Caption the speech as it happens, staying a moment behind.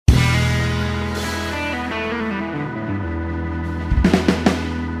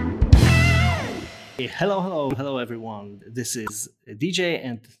Hello, everyone. This is DJ,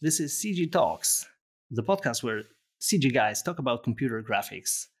 and this is CG Talks, the podcast where CG guys talk about computer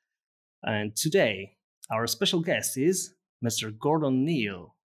graphics. And today, our special guest is Mr. Gordon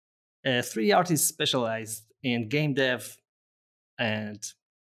Neal, a 3D artist specialized in game dev and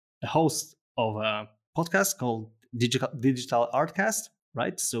a host of a podcast called Digital Artcast,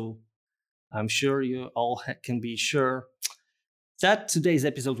 right? So I'm sure you all can be sure that today's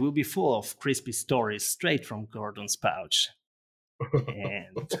episode will be full of crispy stories straight from Gordon's pouch.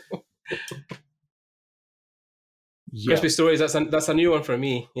 And yeah, Crispy stories. That's a new one for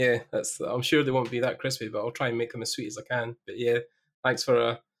me. Yeah, I'm sure they won't be that crispy, but I'll try and make them as sweet as I can. But yeah, thanks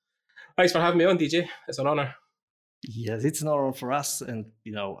for having me on, DJ. It's an honor. yes, it's an honor for us, and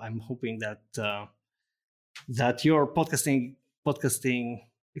I'm hoping that that your podcasting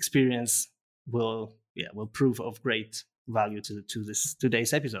experience will prove of great value to this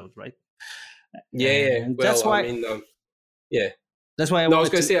today's episode, right? Yeah. And Well, that's why I mean, yeah. that's why I No, I was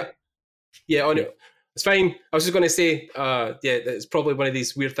wanted going to to. say, yeah, on Yeah. it. It's fine. I was just going to say, yeah, it's probably one of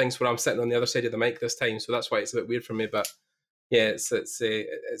these weird things where I'm sitting on the other side of the mic this time, so that's why it's a bit weird for me. But yeah, it's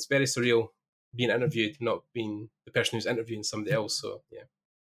very surreal being interviewed, not being the person who's interviewing somebody else. So yeah.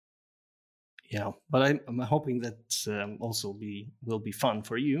 Yeah, but I'm hoping that also will be fun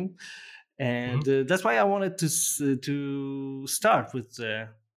for you, and Mhm. that's why I wanted to start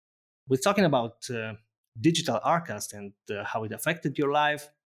with talking about digital artcast and how it affected your life,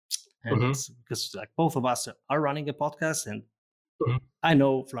 and Mhm. because like both of us are running a podcast, and Mhm. I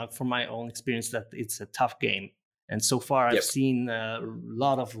know from my own experience that it's a tough game, and so far I've Yep. seen a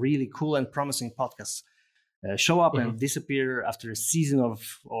lot of really cool and promising podcasts show up Mhm. and disappear after a season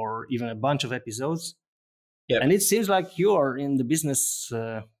of or even a bunch of episodes. Yep. And it seems like you're in the business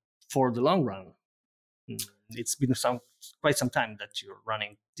for the long run. It's been quite some time that you're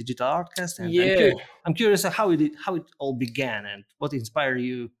running Digital Artcast, and Yeah. I'm curious how it all began and what inspired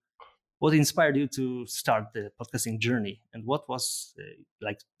you to start the podcasting journey, and what was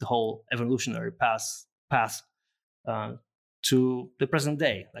like the whole evolutionary path uh, to the present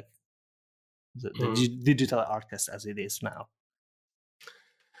day, like Mhm. Digital Artcast as it is now.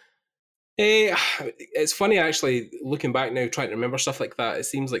 Eh, it's funny actually looking back now, trying to remember stuff like that. It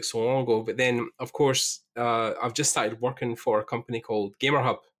seems like so long ago, but then of course I've just started working for a company called Gamer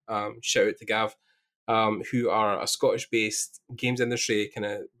Hub. Shout out to Gav, who are a Scottish-based games industry kind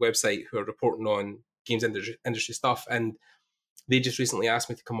of website who are reporting on games industry stuff, and they just recently asked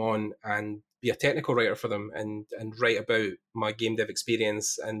me to come on and be a technical writer for them and write about my game dev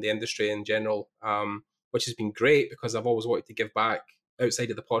experience and the industry in general, which has been great because I've always wanted to give back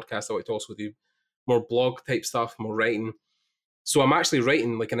outside of the podcast. I want to also do more blog type stuff, more writing. So I'm actually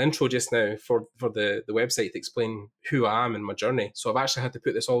writing like an intro just now for the website to explain who I am and my journey. So I've actually had to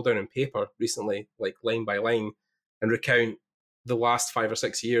put this all down on paper recently, like line by line, and recount the last 5 or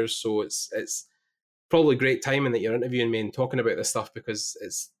 6 years. So it's probably great timing that you're interviewing me and talking about this stuff because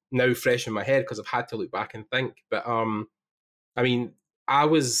it's now fresh in my head because I've had to look back and think. But I mean, I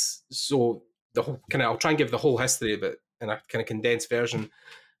was so the whole kind of I'll try and give the whole history of it in a kind of condensed version.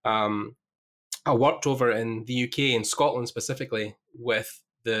 Um, I worked over in the UK and Scotland specifically with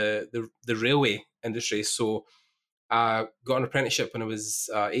the railway industry. So I got an apprenticeship when I was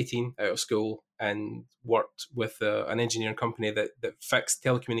 18 out of school and worked with an engineering company that fixed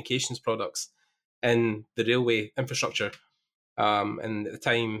telecommunications products in the railway infrastructure. And at the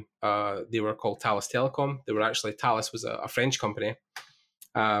time, they were called Thales Telecom. They were actually, Thales was a French company,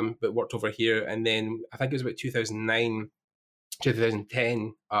 but worked over here. And then I think it was about 2009,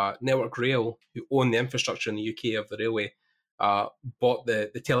 2010, Network Rail, who own the infrastructure in the UK of the railway, bought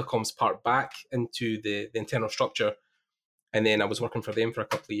the telecoms part back into the internal structure. And then I was working for them for a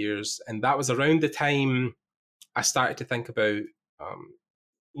couple of years. And that was around the time I started to think about, um,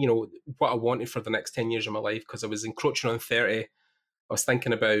 what I wanted for the next 10 years of my life because I was encroaching on 30. I was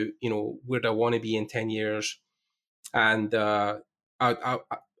thinking about, where do I want to be in 10 years? And as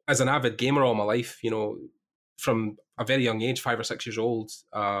an avid gamer all my life, from a very young age, 5 or 6 years old,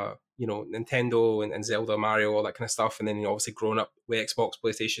 Nintendo and Zelda, Mario, all that kind of stuff. And then, obviously growing up with Xbox,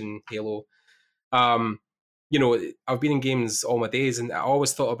 PlayStation, Halo. Um, I've been in games all my days, and I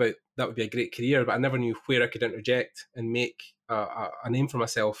always thought about that would be a great career, but I never knew where I could interject and make a name for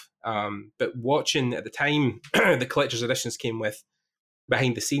myself. But watching at the time, the collector's editions came with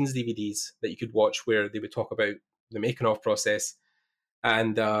behind the scenes DVDs that you could watch where they would talk about the making of process.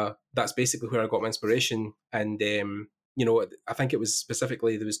 And that's basically where I got my inspiration. And, I think it was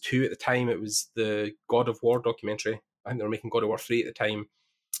specifically, there was two at the time. It was the God of War documentary. I think they were making God of War 3 at the time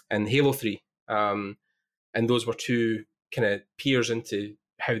and Halo 3. And those were two kind of peers into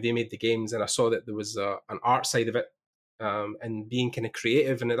how they made the games, and I saw that there was an art side of it, and being kind of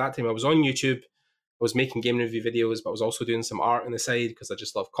creative. And at that time, I was on YouTube. I was making game review videos, but I was also doing some art on the side because I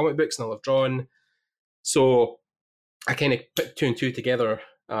just love comic books and I love drawing. So I kind of put two and two together,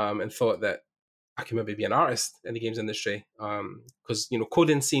 and thought that I could maybe be an artist in the games industry, because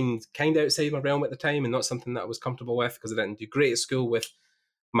coding seemed kind of outside my realm at the time and not something that I was comfortable with because I didn't do great at school with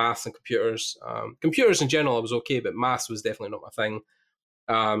maths and computers. Computers in general I was okay, but maths was definitely not my thing.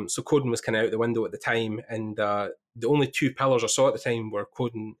 So coding was kind of out the window at the time, and the only two pillars I saw at the time were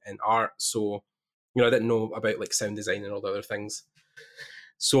coding and art. So I didn't know about like sound design and all the other things.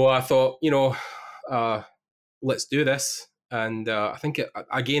 So I thought, let's do this. And I think,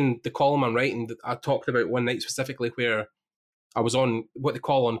 again, the column I'm writing, I talked about one night specifically where I was on what they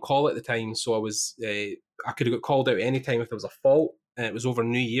call on call at the time. So I could have got called out any time if there was a fault. And it was over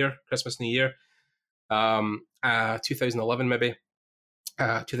New Year, Christmas, New Year, 2011 maybe,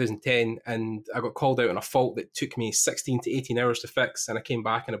 2010. And I got called out on a fault that took me 16 to 18 hours to fix. And I came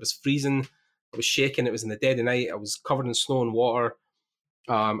back and it was freezing. I was shaking. It was in the dead of night. I was covered in snow and water.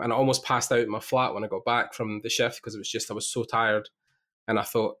 And I almost passed out in my flat when I got back from the shift because I was so tired. And I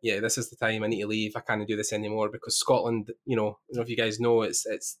thought, yeah, this is the time I need to leave. I can't do this anymore because Scotland, I don't know if you guys know, it's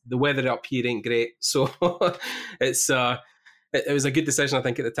the weather up here ain't great. So it was a good decision, I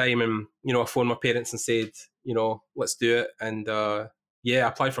think, at the time. And, I phoned my parents and said, let's do it. And I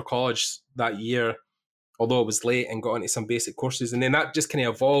applied for college that year, although it was late, and got into some basic courses. And then that just kind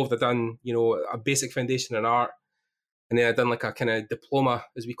of evolved. I'd done, a basic foundation in art. And then I'd done like a kind of diploma,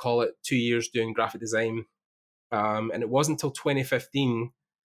 as we call it, 2 years doing graphic design. And it wasn't until 2015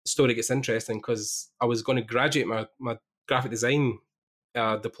 the story gets interesting because I was going to graduate my graphic design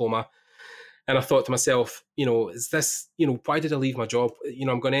diploma. And I thought to myself, is this, why did I leave my job?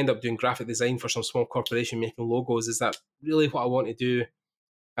 I'm going to end up doing graphic design for some small corporation making logos. Is that really what I want to do?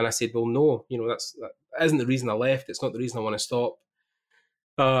 And I said, well, no, that isn't the reason I left. It's not the reason I want to stop.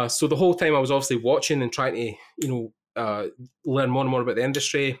 So the whole time I was obviously watching and trying to, learn more and more about the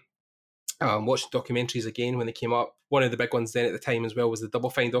industry. Watching documentaries again when they came up. One of the big ones then at the time as well was the Double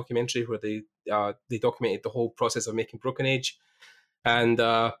Fine documentary, where they documented the whole process of making Broken Age. And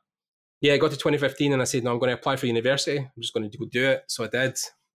I got to 2015 and I said, no, I'm going to apply for university. I'm just going to go do it. So I did.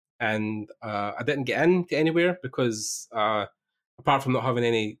 And I didn't get into anywhere because apart from not having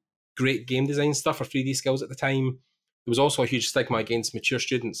any great game design stuff or 3D skills at the time, there was also a huge stigma against mature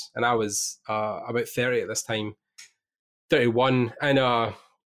students. And I was about 30 at this time, 31. And I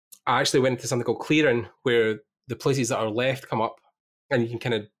actually went into something called clearing, where the places that are left come up and you can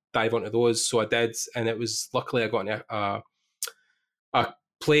kind of dive onto those. So I did. And it was, luckily I got into a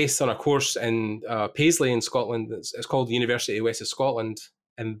place on a course in Paisley in Scotland. It's called the University of West of Scotland.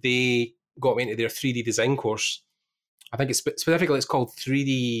 And they got me into their 3D design course. I think specifically it's called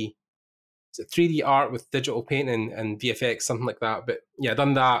 3D art with digital painting and VFX, something like that. But yeah, I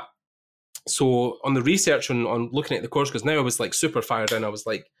done that. So on the research on looking at the course, because now I was like super fired in, I was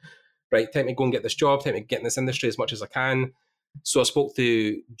like, right, time to go and get this job, time to get in this industry as much as I can. So I spoke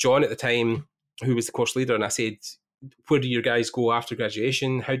to John at the time, who was the course leader, and I said, where do your guys go after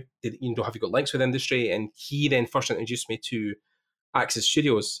graduation? How did have you got links with industry? And he then first introduced me to Axis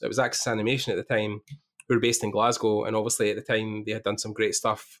Studios. It was Axis Animation at the time, who were based in Glasgow, and obviously at the time they had done some great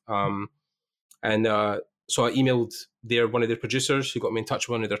stuff. So I emailed one of their producers, who got me in touch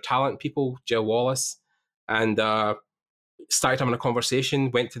with one of their talent people, Jill Wallace, and started having a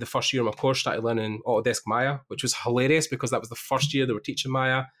conversation. Went to the first year of my course, started learning Autodesk Maya, which was hilarious because that was the first year they were teaching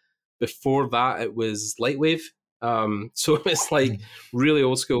Maya. Before that, it was Lightwave. So it's like really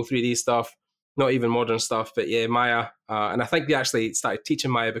old school 3D stuff, not even modern stuff, but yeah, Maya. And I think they actually started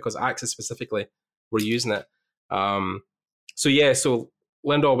teaching Maya because Axis specifically were using it. So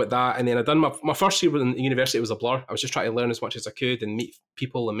learned all about that. And then I done my first year in university was a blur. I was just trying to learn as much as I could and meet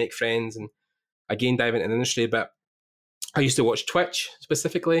people and make friends and again dive into the industry. But I used to watch Twitch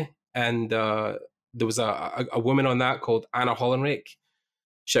specifically, and there was a woman on that called Anna Hollenrake.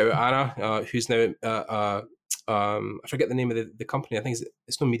 Shout out Anna, who's now I forget the name of the company. I think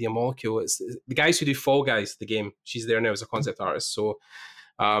it's no Media Molecule. It's the guys who do Fall Guys, the game. She's there now as a concept artist. So,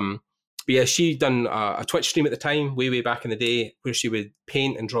 but yeah, she done a Twitch stream at the time, way back in the day, where she would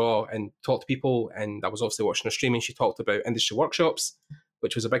paint and draw and talk to people. And I was obviously watching her streaming. She talked about industry workshops,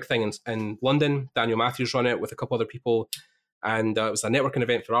 which was a big thing in London. Daniel Matthews run it with a couple other people. And it was a networking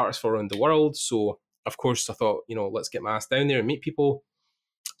event for artists from around the world. So, of course, I thought, let's get my ass down there and meet people.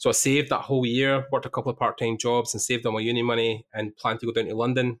 So I saved that whole year, worked a couple of part-time jobs and saved all my uni money and planned to go down to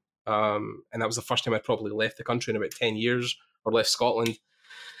London. And that was the first time I'd probably left the country in about 10 years or left Scotland.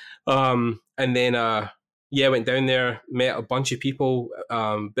 And then yeah, I went down there, met a bunch of people.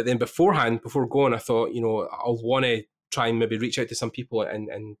 But then before going, I thought, I'll want to try and maybe reach out to some people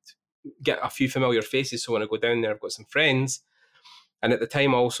and get a few familiar faces. So when I go down there, I've got some friends. And at the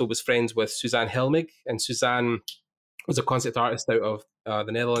time, I also was friends with Suzanne Helmig. And Suzanne was a concept artist out of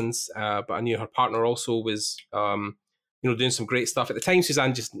the Netherlands, but I knew her partner also was, doing some great stuff. At the time,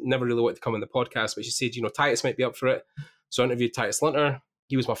 Suzanne just never really wanted to come on the podcast, but she said, Titus might be up for it. So I interviewed Titus Lunter.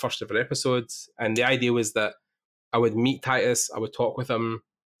 He was my first ever episode. And the idea was that I would meet Titus, I would talk with him,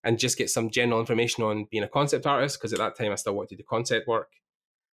 and just get some general information on being a concept artist, because at that time I still wanted to do concept work.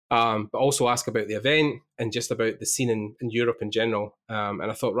 But also ask about the event and just about the scene in Europe in general. And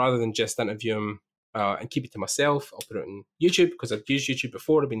I thought, rather than just interview him and keep it to myself, I'll put it on YouTube, because I've used YouTube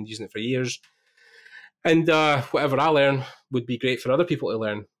before. I've been using it for years. And whatever I learn would be great for other people to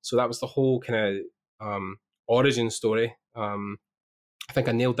learn. So that was the whole kind of origin story. I think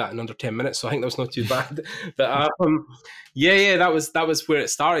I nailed that in under 10 minutes, so I think that was not too bad. But that was where it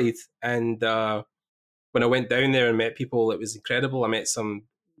started. And when I went down there and met people, it was incredible. I met some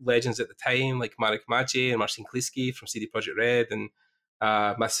legends at the time, like Marek Maciej and Marcin Kliski from CD Projekt Red, and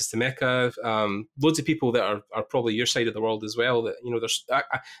Matt Systemica, loads of people that are probably your side of the world as well. That there's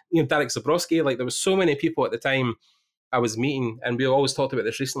Darek Zabrowski. Like, there was so many people at the time I was meeting, and we always talked about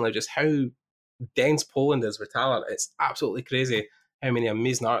this recently, just how dense Poland is with talent. It's absolutely crazy how many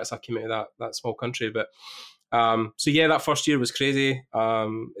amazing artists have come out of that small country. But that first year was crazy,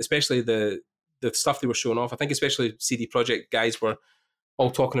 especially the stuff they were showing off. I think especially CD Projekt guys were all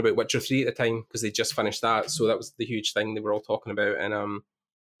talking about Witcher 3 at the time, because they just finished that. So that was the huge thing they were all talking about. And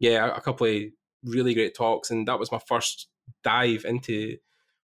a couple of really great talks. And that was my first dive into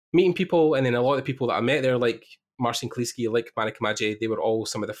meeting people. And then a lot of the people that I met there, like Marcin Kliski, like Marek Maciej, they were all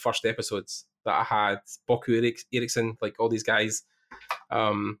some of the first episodes that I had. Boku Eriksson, like all these guys.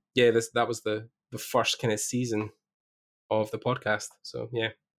 That was the first kind of season of the podcast. So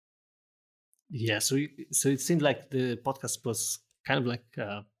so it seemed like the podcast was kind of like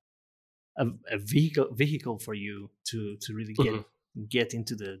a vehicle for you to really get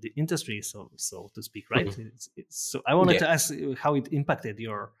into the industry, so to speak, right? So I wanted to ask how it impacted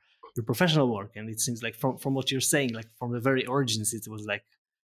your professional work. And it seems like from what you're saying, like from the very origins, it was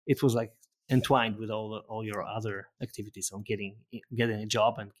like entwined with all your other activities on getting a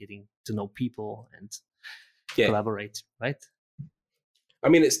job and getting to know people and collaborate, right? I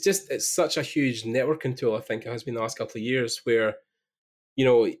mean, it's such a huge networking tool. I think it has been the last couple of years, where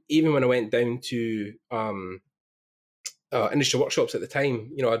even when I went down to industry workshops at the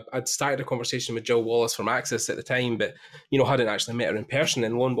time, I'd started a conversation with Jill Wallace from Axis at the time, but hadn't actually met her in person.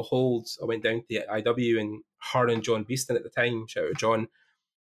 And lo and behold, I went down to the IW, and her and John Beeston at the time, shout out to John,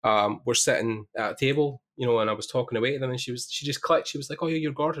 were sitting at a table, and I was talking away to them, and she just clicked. She was like, "Oh, yeah,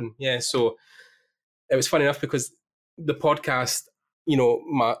 you're Gordon." Yeah. So it was funny enough, because the podcast,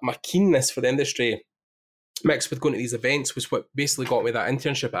 my keenness for the industry mixed with going to these events was what basically got me that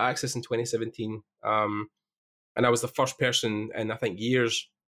internship at Axis in 2017. And I was the first person in, I think, years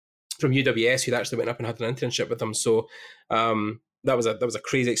from UWS who'd actually went up and had an internship with them. So that was a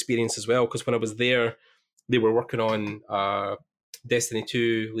crazy experience as well, because when I was there, they were working on Destiny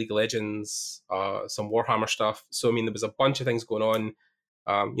 2, League of Legends, some Warhammer stuff. So, I mean, there was a bunch of things going on,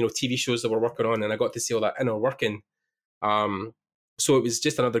 TV shows that we're working on, and I got to see all that inner working. So it was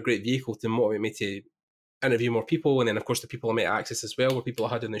just another great vehicle to motivate me to interview more people. And then, of course, the people I met at Axis as well were people I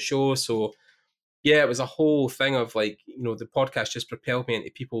had in the show. So, it was a whole thing of like, the podcast just propelled me into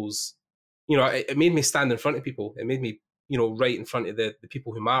people's, it made me stand in front of people. It made me, right in front of the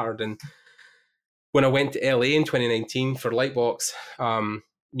people who mattered. And when I went to LA in 2019 for Lightbox, I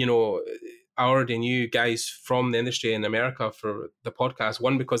already knew guys from the industry in America for the podcast,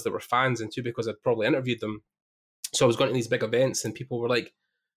 one, because they were fans, and two, because I'd probably interviewed them. So I was going to these big events, and people were like,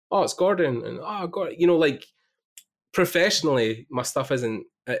 "Oh, it's Gordon," and "Oh, God," like, professionally, my stuff isn't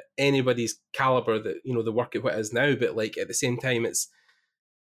at anybody's caliber that, the work at what it is now, but like at the same time,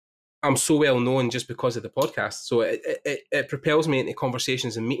 I'm so well known just because of the podcast. So it propels me into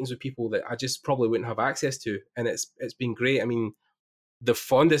conversations and meetings with people that I just probably wouldn't have access to. And it's been great. I mean, the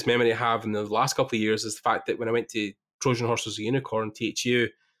fondest memory I have in the last couple of years is the fact that when I went to Trojan Horses Unicorn, THU,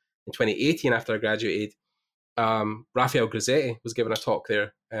 in 2018 after I graduated, Raphael Grassetti was giving a talk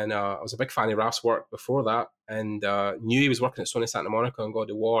there, and I was a big fan of Raf's work before that, and knew he was working at Sony Santa Monica on God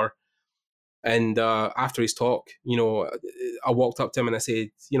of War. And after his talk, I walked up to him and I said,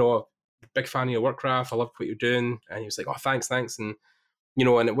 big fan of your work, Raf. I love what you're doing. And he was like, "Oh, thanks." And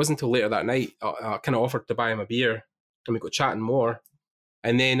and it wasn't until later that night I kind of offered to buy him a beer, and we got chatting more.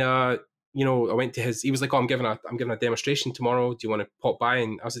 And then I went to his. He was like, "Oh, I'm giving a demonstration tomorrow. Do you want to pop by?"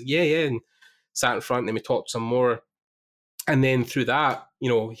 And I was like, "Yeah." And sat in front, and then we talked some more. And then through that,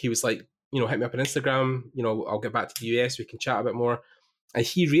 he was like, hit me up on Instagram, I'll get back to the US, we can chat a bit more. And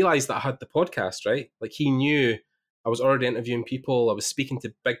he realized that I had the podcast, right? Like, he knew I was already interviewing people, I was speaking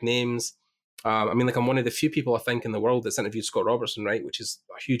to big names. Like, I'm one of the few people I think in the world that's interviewed Scott Robertson, right? Which is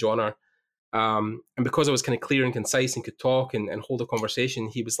a huge honor. And because I was kind of clear and concise and could talk and hold a conversation,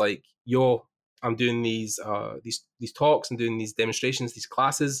 he was like, yo, I'm doing these talks and doing these demonstrations, these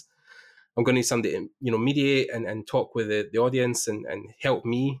classes. I'm going to need somebody to, mediate and talk with the audience and help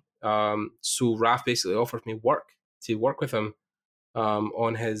me. So Raf basically offered me to work with him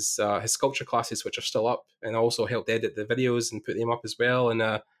on his sculpture classes, which are still up, and I also helped edit the videos and put them up as well. And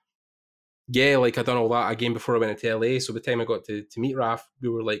like, I done all that again before I went to LA. So by the time I got to meet Raf, we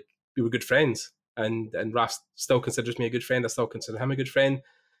were good friends, and Raf still considers me a good friend. I still consider him a good friend.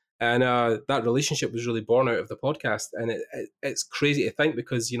 And that relationship was really born out of the podcast. And it's crazy to think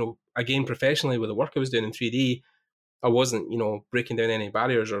because, again, professionally with the work I was doing in 3D, I wasn't, breaking down any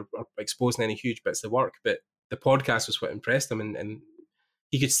barriers or exposing any huge bits of work. But the podcast was what impressed him. And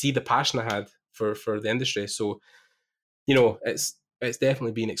he could see the passion I had for the industry. So, it's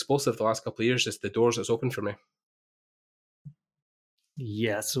definitely been explosive the last couple of years, just the doors that's opened for me.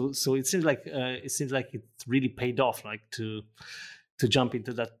 Yeah, so it seems like it really paid off, like to jump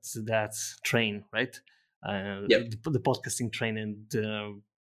into that train, right? Yep. The podcasting train, and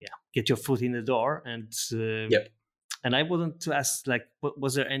get your foot in the door. And yep. And I wanted to ask, like,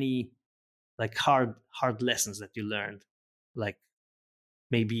 was there any like hard lessons that you learned, like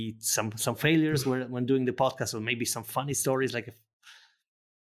maybe some failures when doing the podcast, or maybe some funny stories, like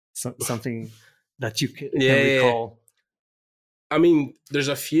something that you can recall? I mean, there's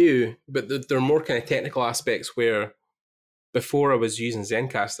a few, but they're more kind of technical aspects where before I was using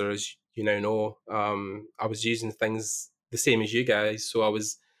Zencastr, as you now know, I was using things the same as you guys. So I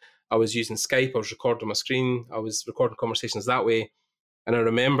was using Skype, I was recording my screen, I was recording conversations that way. And I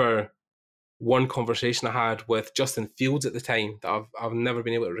remember one conversation I had with Justin Fields at the time that I've never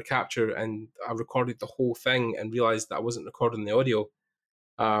been able to recapture, and I recorded the whole thing and realized that I wasn't recording the audio.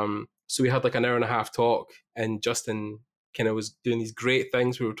 So we had like an hour and a half talk, and Justin kind of was doing these great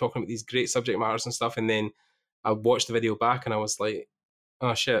things. We were talking about these great subject matters and stuff, and then I watched the video back and I was like,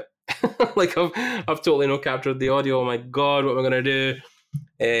 oh shit, like I've totally not captured the audio. Oh my God, what am I going to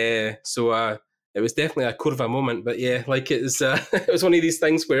do? So it was definitely a curva moment, but yeah, like it was one of these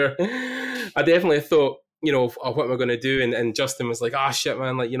things where I definitely thought, oh, what am I going to do? And Justin was like, oh shit,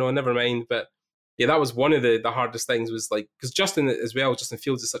 man, like, never mind. But yeah, that was one of the hardest things, was like, because Justin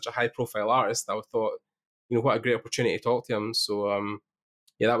Fields is such a high profile artist. I thought, what a great opportunity to talk to him. So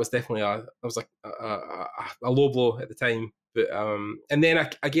yeah, that was definitely a low blow at the time. But and then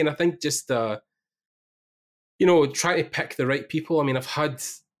again, I think just trying to pick the right people. I mean, I've had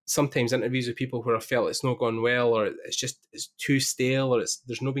sometimes interviews with people where I felt it's not gone well, or it's too stale, or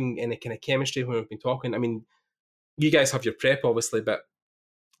there's not been any kind of chemistry when we've been talking. I mean, you guys have your prep obviously, but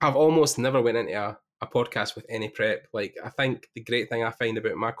I've almost never went into a podcast with any prep. Like, I think the great thing I find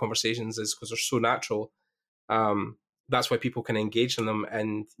about my conversations is because they're so natural. That's why people can engage in them.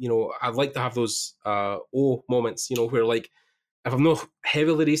 And, I'd like to have those moments, where like, if I've not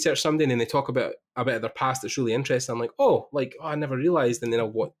heavily researched something and they talk about a bit of their past that's really interesting, I'm like, I never realized. And then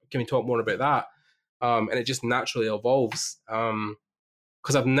can we talk more about that? And it just naturally evolves.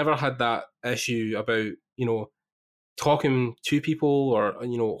 Because I've never had that issue about, talking to people or,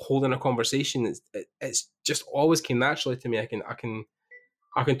 holding a conversation. It's just always came naturally to me. I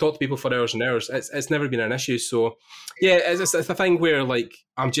can talk to people for hours and hours. It's never been an issue. So yeah, it's a thing where like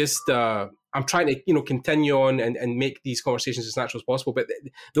I'm just I'm trying to continue on and make these conversations as natural as possible. But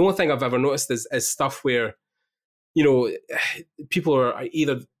the only thing I've ever noticed is stuff where people are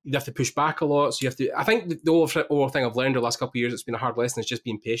either you have to push back a lot. So you have to. I think the overall thing I've learned the last couple of years, it's been a hard lesson, is just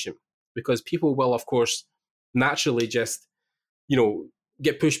being patient, because people will of course naturally just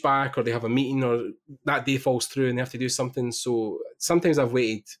get pushed back, or they have a meeting, or that day falls through and they have to do something. So sometimes I've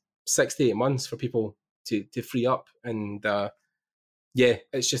waited 6 to 8 months for people to free up, and yeah,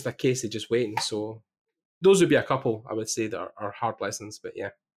 it's just a case of just waiting. So those would be a couple I would say that are hard lessons, but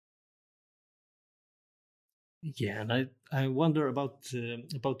yeah. Yeah, and I wonder about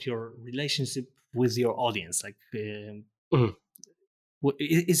your relationship with your audience. Like,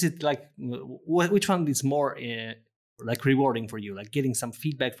 is it like which one is more like rewarding for you? Like getting some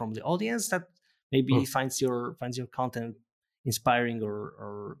feedback from the audience that maybe finds your content inspiring,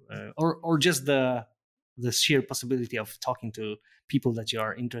 or just the sheer possibility of talking to people that you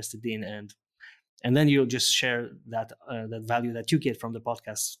are interested in, and then you just share that value that you get from the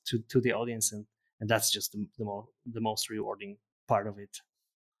podcast to the audience, and that's just the most rewarding part of it.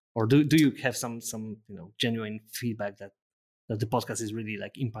 or do you have some genuine feedback that the podcast is really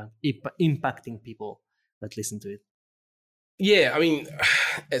like impacting people that listen to it? Yeah, I mean,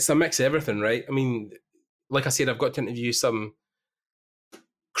 it's a mix of everything, right? I mean, like I said, I've got to interview some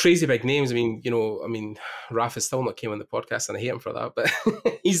crazy big names. I mean, Raf is still not came on the podcast, and I hate him for that. But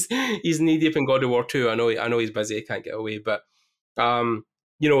he's knee deep in God of War 2. I know he's busy, he can't get away. But Scott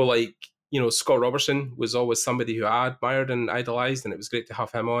Robertson was always somebody who I admired and idolized, and it was great to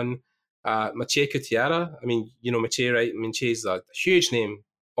have him on. Maciej Kutiara, I mean, Maciej, right? I mean, Maciej's a huge name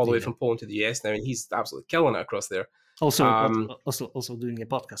all the way from Poland to the US now, and he's absolutely killing it across there. Also doing a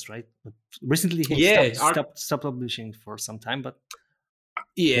podcast, right? But recently he stopped publishing for some time, but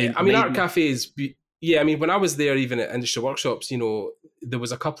Art Cafes. Yeah, I mean, when I was there, even at industry workshops, there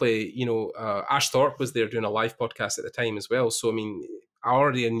was a couple of, Ash Thorpe was there doing a live podcast at the time as well. So, I mean, I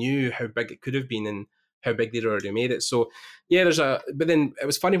already knew how big it could have been and how big they'd already made it. So, yeah, but then it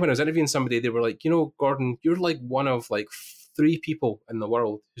was funny when I was interviewing somebody, they were like, Gordon, you're like one of like 3 people in the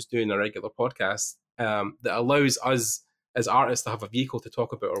world who's doing a regular podcast that allows us as artists to have a vehicle to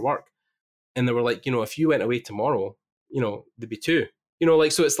talk about our work. And they were like, if you went away tomorrow, there'd be 2.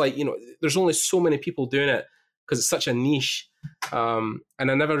 So it's like, there's only so many people doing it because it's such a niche. And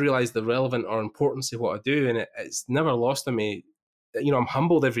I never realized the relevant or importance of what I do. And it's never lost on me. I'm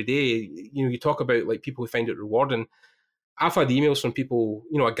humbled every day. You talk about like people who find it rewarding. I've had emails from people,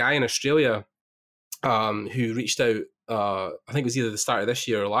 a guy in Australia who reached out, I think it was either the start of this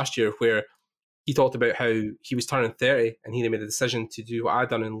year or last year, where he talked about how he was turning 30 and he made a decision to do what I'd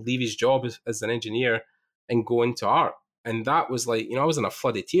done and leave his job as an engineer and go into art. And that was like, I was in a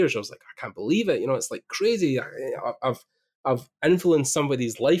flood of tears. I was like, I can't believe it. It's like crazy. I've influenced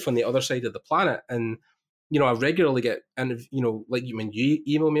somebody's life on the other side of the planet. And, I regularly get, like you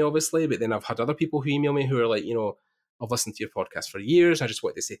email me, obviously, but then I've had other people who email me who are like, I've listened to your podcast for years. I just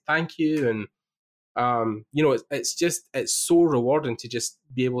want to say thank you. And, it's so rewarding to just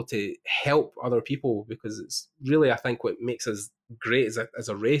be able to help other people, because it's really, I think, what makes us great as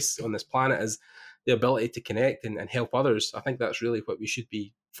a race on this planet is the ability to connect and help others. I think that's really what we should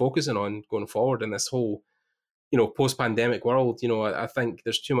be focusing on going forward in this whole, post-pandemic world. I think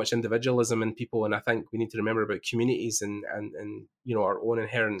there's too much individualism in people, and I think we need to remember about communities and our own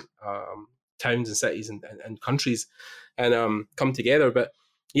inherent towns and cities and countries and come together. But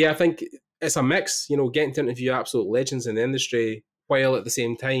yeah, I think it's a mix, getting to interview absolute legends in the industry while at the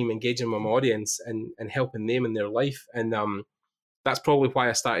same time engaging with my audience and helping them in their life. And that's probably why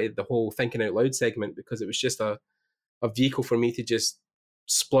I started the whole Thinking Out Loud segment, because it was just a vehicle for me to just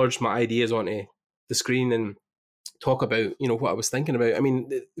splurge my ideas onto the screen and talk about, what I was thinking about. I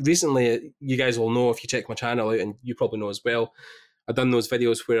mean, recently, you guys will know if you check my channel out, and you probably know as well, I've done those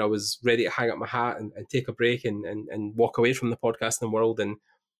videos where I was ready to hang up my hat and take a break and walk away from the podcasting world and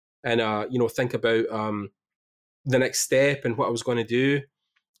think about the next step and what I was going to do.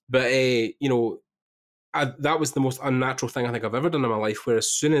 But that was the most unnatural thing I think I've ever done in my life, where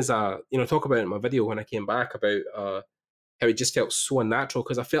as soon as I talk about it in my video when I came back about how it just felt so unnatural,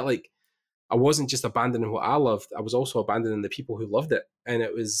 because I felt like I wasn't just abandoning what I loved, I was also abandoning the people who loved it. And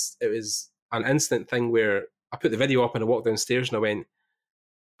it was an instant thing where I put the video up and I walked downstairs and I went,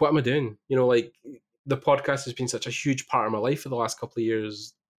 what am I doing? Like, the podcast has been such a huge part of my life for the last couple of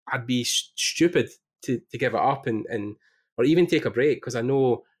years. I'd be stupid to give it up and or even take a break, because I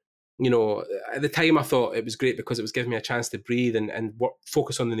know, at the time I thought it was great because it was giving me a chance to breathe and work,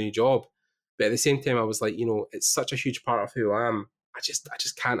 focus on the new job. But at the same time, I was like, it's such a huge part of who I am. I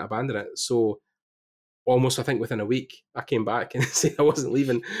just can't abandon it. So almost, I think within a week, I came back and said I wasn't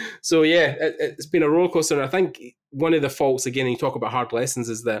leaving. So yeah, it's been a roller coaster. And I think one of the faults, again, you talk about hard lessons,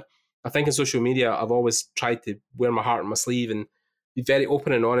 is that I think in social media, I've always tried to wear my heart on my sleeve and be very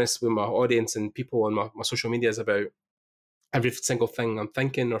open and honest with my audience and people on my social medias about every single thing I'm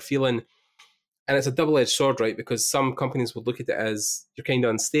thinking or feeling. And it's a double-edged sword, right? Because some companies would look at it as you're kind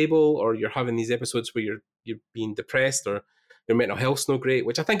of unstable, or you're having these episodes where you're being depressed, or your mental health's not great,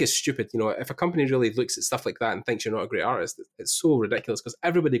 which I think is stupid. If a company really looks at stuff like that and thinks you're not a great artist, it's so ridiculous, because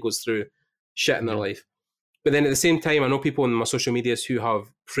everybody goes through shit in their life. But then at the same time, I know people on my social medias who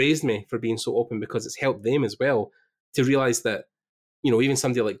have praised me for being so open, because it's helped them as well to realize that, even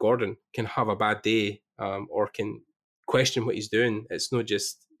somebody like Gordon can have a bad day or can question what he's doing. It's not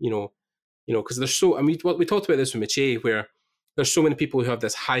just, because there's so, I mean, we talked about this with Maciej, where there's so many people who have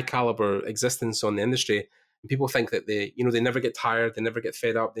this high caliber existence on the industry, and people think that they never get tired, they never get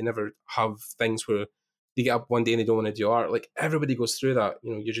fed up, they never have things where they get up one day and they don't want to do art. Like, everybody goes through that.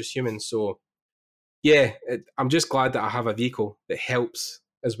 You're just human. So yeah, I'm just glad that I have a vehicle that helps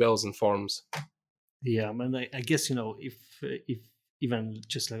as well as informs. Yeah, I mean, I guess if even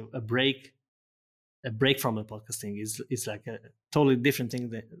just a break from the podcasting is like a totally different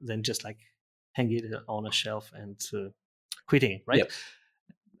thing than just like hanging it on a shelf and quitting, right? Yep.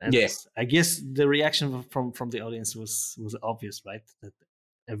 And Yeah. I guess the reaction from the audience was obvious, right? That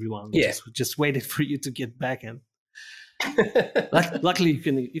everyone just waited for you to get back, and luckily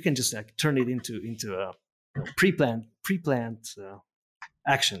you can just like turn it into a pre-planned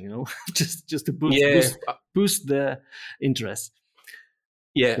action, just to boost the interest.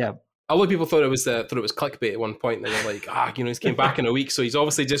 Yeah. A lot of people thought it was clickbait at one point. They were like, he's came back in a week, so he's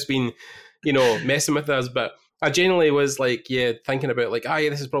obviously just been, messing with us. But I genuinely was like, thinking about like,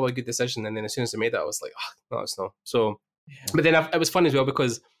 this is probably a good decision. And then as soon as I made that, I was like, no, it's not. So, but then it was fun as well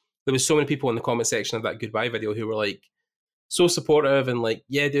because there was so many people in the comment section of that goodbye video who were like so supportive and like,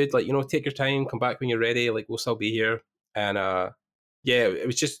 yeah, dude, like, take your time, come back when you're ready. Like, we'll still be here. And it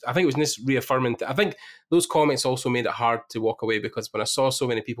was just, I think it was just reaffirming. I think those comments also made it hard to walk away because when I saw so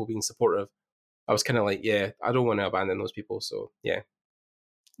many people being supportive, I was kind of like, I don't want to abandon those people. So, yeah.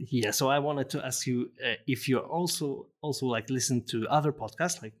 Yeah, so I wanted to ask you if you also like listen to other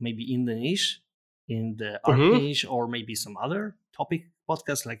podcasts, like maybe in the niche, in the art niche, or maybe some other topic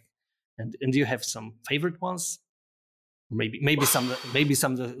podcasts, like, and do you have some favorite ones? Maybe some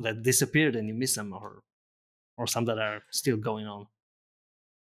that disappeared and you miss them, or some that are still going on.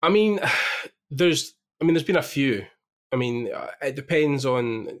 I mean, there's been a few. I mean, it depends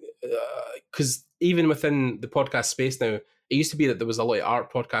on because even within the podcast space now, it used to be that there was a lot of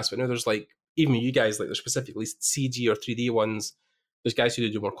art podcasts, but now there's like, even you guys, like there's specifically CG or 3D ones. There's guys who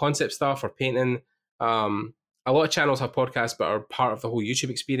do more concept stuff or painting. A lot of channels have podcasts, but are part of the whole YouTube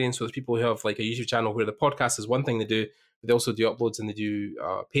experience. So there's people who have like a YouTube channel where the podcast is one thing they do, but they also do uploads and they do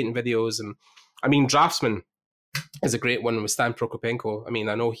painting videos. And I mean, Draftsman is a great one with Stan Prokopenko. I mean,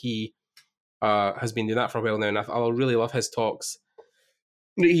 I know he has been doing that for a while now, and I really love his talks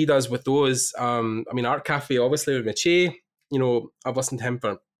that he does with those. I mean, Art Cafe, obviously, with Miche, I've listened to him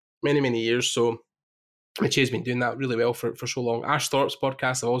for many, many years. So Miche's been doing that really well for so long. Ash Thorpe's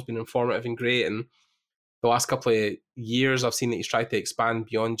podcasts have always been informative and great. And the last couple of years, I've seen that he's tried to expand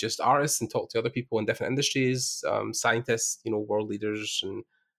beyond just artists and talk to other people in different industries, scientists, world leaders,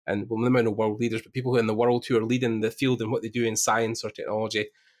 and well, not only world leaders, but people who in the world who are leading the field and what they do in science or technology.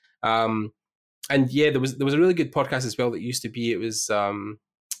 And yeah, there was a really good podcast as well that used to be, it was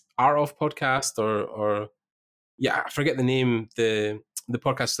Art of Podcast or I forget the name, the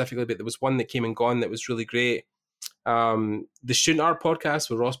podcast specifically, but there was one that came and gone that was really great. The Student Art Podcast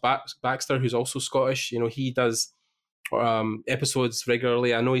with Ross Baxter, who's also Scottish. He does episodes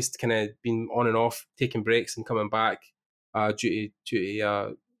regularly. I know he's kind of been on and off, taking breaks and coming back due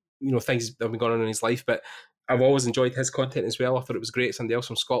to things that have been going on in his life. But I've always enjoyed his content as well. I thought it was great. Somebody else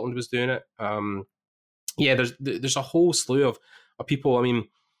from Scotland was doing it. There's a whole slew of people. I mean,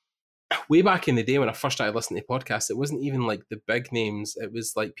 way back in the day when I first started listening to podcasts, it wasn't even like the big names. It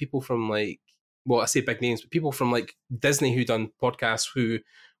was like people from like, well, I say big names, but people from like Disney who done podcasts who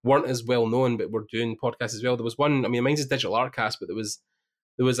weren't as well known, but were doing podcasts as well. There was one, I mean, mine's is Digital Artcast, but there was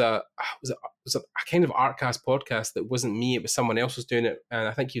a kind of Artcast podcast that wasn't me, it was someone else was doing it, and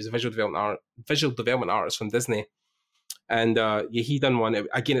I think he was a visual development artist from Disney. And he done one.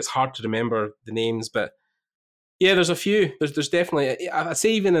 Again, it's hard to remember the names, but yeah, there's a few. There's definitely, I'd say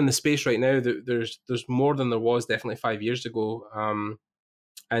even in the space right now, there's more than there was definitely 5 years ago.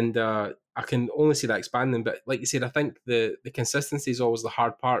 And I can only see that expanding. But like you said, I think the consistency is always the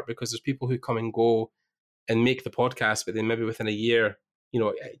hard part, because there's people who come and go and make the podcast, but then maybe within a year,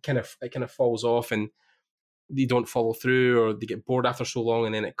 it kind of falls off and they don't follow through, or they get bored after so long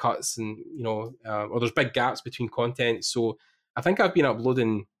and then it cuts, and or there's big gaps between content. So I think I've been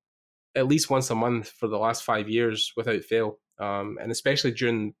uploading at least once a month for the last 5 years without fail, and especially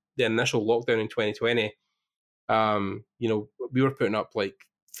during the initial lockdown in 2020, we were putting up like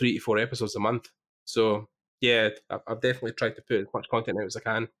 3 to 4 episodes a month. So yeah, I've definitely tried to put as much content out as I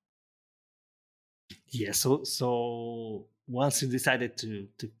can. Yeah, so once you decided to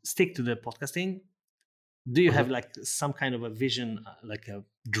stick to the podcasting, do you have like some kind of a vision, like a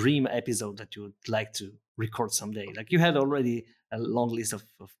dream episode that you would like to record someday? Like you had already a long list of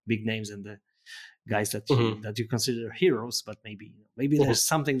big names and the guys that you consider heroes, but maybe there's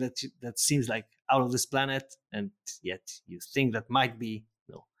something that seems like out of this planet, and yet you think that might be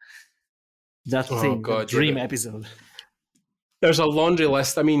that dream episode. There's a laundry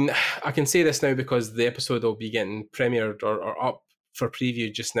list. I mean, I can say this now because the episode will be getting premiered or up for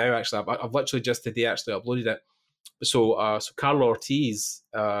preview just now. Actually, I've literally just today actually uploaded it. So Carla Ortiz,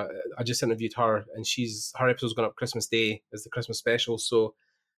 I just interviewed her, and her episode's going up Christmas Day as the Christmas special. So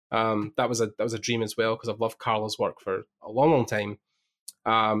that was a dream as well, because I've loved Carla's work for a long, long time.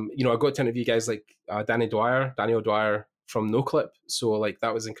 I got to interview guys like Danny O'Dwyer from NoClip. So like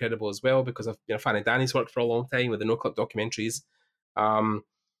that was incredible as well, because I've been a fan of Danny's work for a long time with the NoClip documentaries.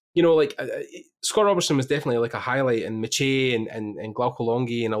 Scott Robertson was definitely like a highlight, and Mache and Glauco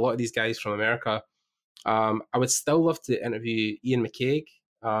Longi and a lot of these guys from America. I would still love to interview Ian McCaig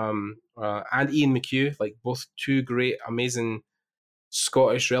and Ian McHugh, like both two great, amazing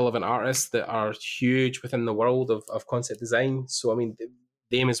Scottish relevant artists that are huge within the world of concept design. So I mean,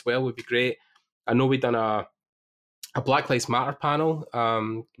 them as well would be great. I know we've done a Black Lives Matter panel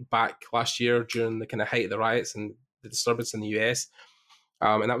back last year during the kind of height of the riots and the disturbance in the US.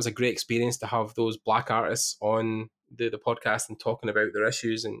 And that was a great experience to have those Black artists on the podcast and talking about their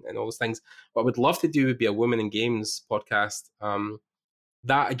issues and all those things. What I would love to do would be a Women in Games podcast.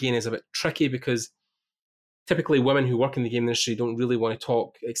 That, again, is a bit tricky because typically women who work in the game industry don't really want to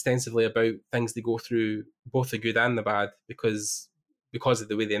talk extensively about things they go through, both the good and the bad, because of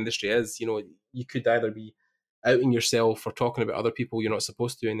the way the industry is. You could either be outing yourself or talking about other people you're not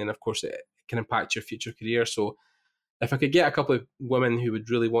supposed to, and then, of course, it can impact your future career. So if I could get a couple of women who would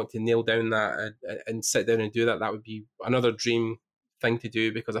really want to nail down that and sit down and do that, that would be another dream thing to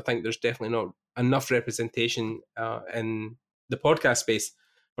do, because I think there's definitely not enough representation in the podcast space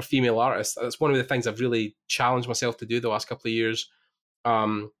for female artists. That's one of the things I've really challenged myself to do the last couple of years,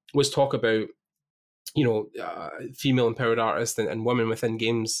 was talk about, female empowered artists and women within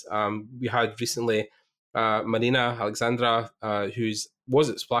games. We had recently Marina Alexandra, who's was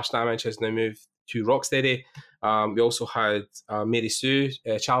at Splash Damage, has now moved to Rocksteady. We also had Mary Sue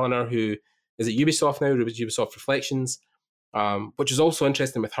Challoner, who is at Ubisoft now, Ubisoft Reflections, which is also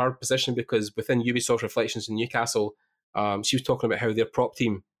interesting with her position, because within Ubisoft Reflections in Newcastle, she was talking about how their prop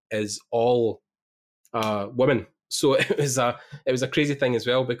team is all women. So it was a crazy thing as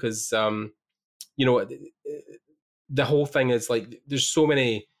well, because the whole thing is like there's so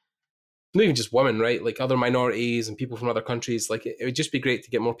many, not even just women, right? Like other minorities and people from other countries. Like it would just be great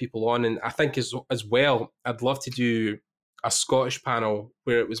to get more people on. And I think as well, I'd love to do a Scottish panel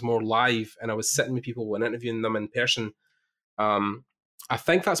where it was more live and I was sitting with people and interviewing them in person. I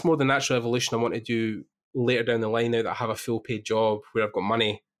think that's more the natural evolution I want to do later down the line, now that I have a full paid job where I've got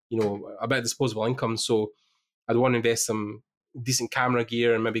money, a bit of disposable income. So I'd want to invest some decent camera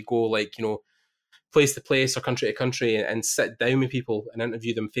gear and maybe go like, place to place or country to country and sit down with people and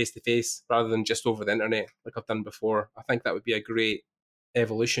interview them face to face rather than just over the internet like I've done before. I think that would be a great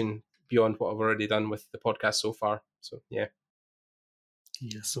evolution beyond what I've already done with the podcast so far. So yeah.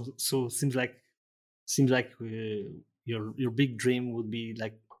 So seems like your big dream would be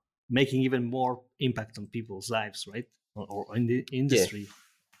like making even more impact on people's lives, right? Or in the industry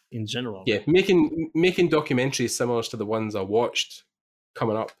in general. Yeah, making documentaries similar to the ones I watched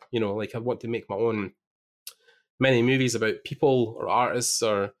coming up. Like I want to make my own many movies about people or artists,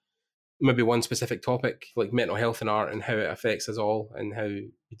 or maybe one specific topic like mental health and art and how it affects us all and how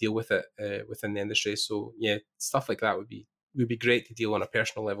we deal with it within the industry. So yeah, stuff like that would be great to deal on a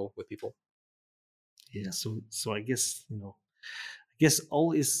personal level with people. Yeah. So I guess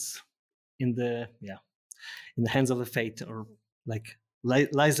all is in the hands of the fate, or like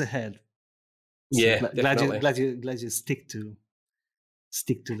lies ahead. So yeah, glad you stick to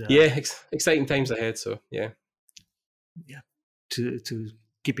the exciting times ahead. So yeah to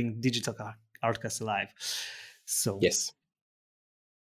keeping Digitalk Artcast alive. So yes,